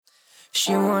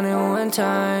She want it one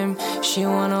time. She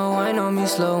wanna whine on me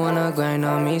slow, wanna grind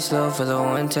on me slow for the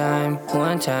one time,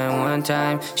 one time, one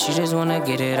time. She just wanna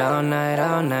get it all night,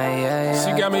 yeah, yeah.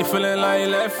 She got me feeling like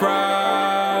left,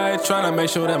 right, trying to make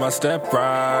sure that my step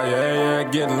right, yeah,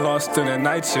 yeah. Getting lost in the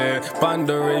night, yeah. Bond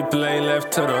the replay,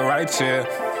 left to the right, yeah.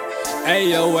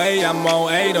 AOA, I'm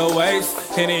on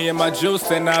 808s. Henny in my juice,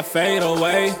 then I fade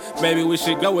away. Maybe we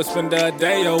should go and spend a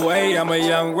day away. I'm a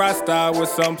young rockstar with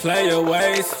some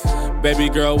playaways. Baby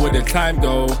girl, where the time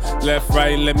go? Left,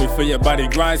 right, let me feel your body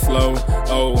grind slow.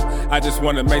 Oh, I just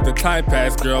wanna make the time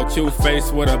pass, girl. Cute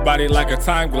face with a body like a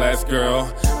time glass,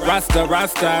 girl. Rasta,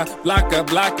 Rasta, blocka,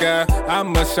 blocka.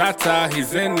 I'm a shotta,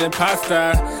 he's an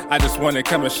imposter. I just wanna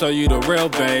come and show you the real,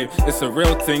 babe. It's a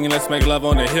real thing, let's make love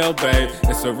on the hill, babe.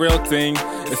 It's a real thing,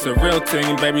 it's a real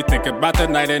thing, baby. Think about the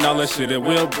night and all the shit it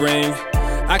will bring.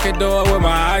 I can do it with my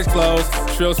eyes closed.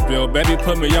 Trill spill, baby,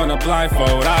 put me on a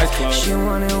blindfold, eyes closed. She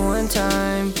want it one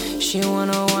time. She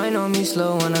wanna whine on me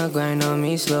slow, wanna grind on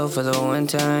me slow for the one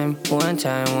time, one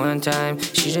time, one time.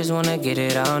 She just wanna get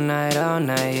it all night,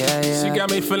 yeah, yeah. She got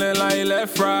me feeling like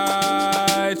left,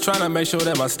 right, trying to make sure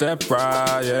that my step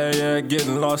right, yeah, yeah.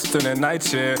 Getting lost in the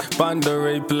night, yeah. Bond the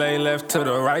replay, left to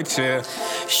the right, yeah.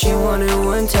 She want it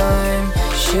one time.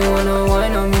 She wanna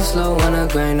whine on me slow, wanna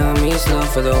grind on me slow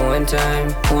for the one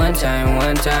time, one time,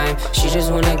 one time. She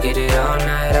just wanna get it all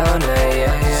night, yeah,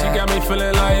 yeah. She got me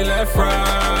feeling like left,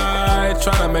 right,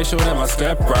 trying to make sure that my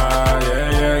step right,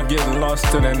 yeah, yeah. Getting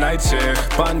lost in the night, yeah.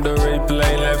 Bond the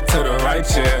replay, left to the right,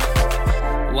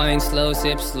 yeah. Wine slow,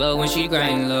 sip slow when she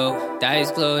grind low.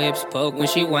 Thighs glow, hips poke when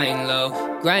she whine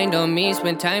low. Grind on me,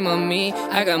 spend time on me.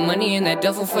 I got money in that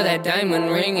duffel for that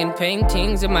diamond ring. And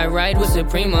paintings of my ride was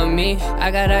supreme on me.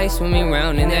 I got ice swimming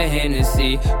round in that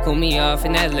Hennessy. Cool me off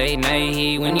in that late night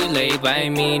heat. When you lay by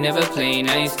me, never plain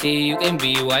iced tea. You can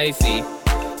be wifey,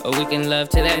 or we can love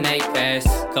till that night pass.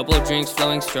 Couple drinks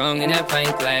flowing strong in that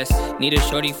pint glass. Need a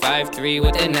shorty 5'3"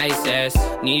 with a nice ass.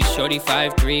 Need shorty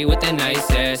 5'3" with a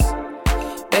nice ass.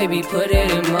 Baby, put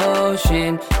it in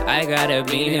motion. I got a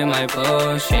beat in my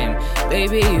potion.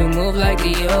 Baby, you move like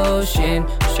the ocean.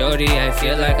 Shorty, I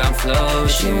feel like I'm floating.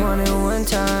 She want it one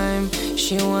time.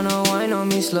 She wanna whine on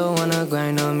me slow, wanna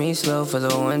grind on me slow for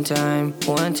the one time,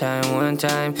 one time, one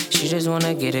time. She just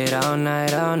wanna get it all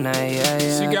night, yeah,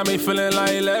 yeah. She got me feeling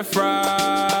like left,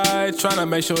 right, trying to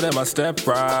make sure that my step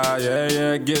right, yeah,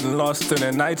 yeah. Getting lost in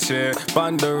the night, yeah.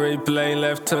 Bond the replay,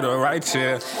 left to the right,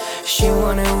 yeah. She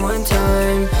want it one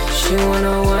time. She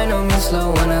wanna whine on me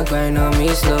slow, wanna grind on me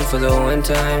slow for the one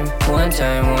time, one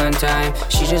time, one time.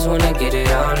 She just wanna get it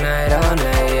all night,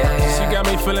 yeah, yeah. She got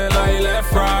me feeling like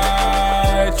left,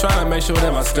 right, trying to make sure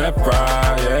that my step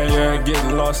right, yeah, yeah.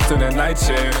 Getting lost in the night,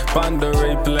 yeah. Bond the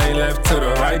replay, left to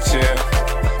the right,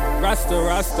 yeah. Rasta,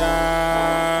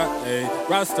 Rasta, hey,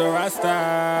 Rasta, Rasta,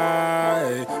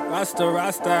 hey, Rasta,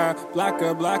 Rasta,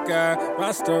 blocka, blocka,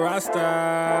 Rasta,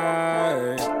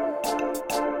 Rasta, hey.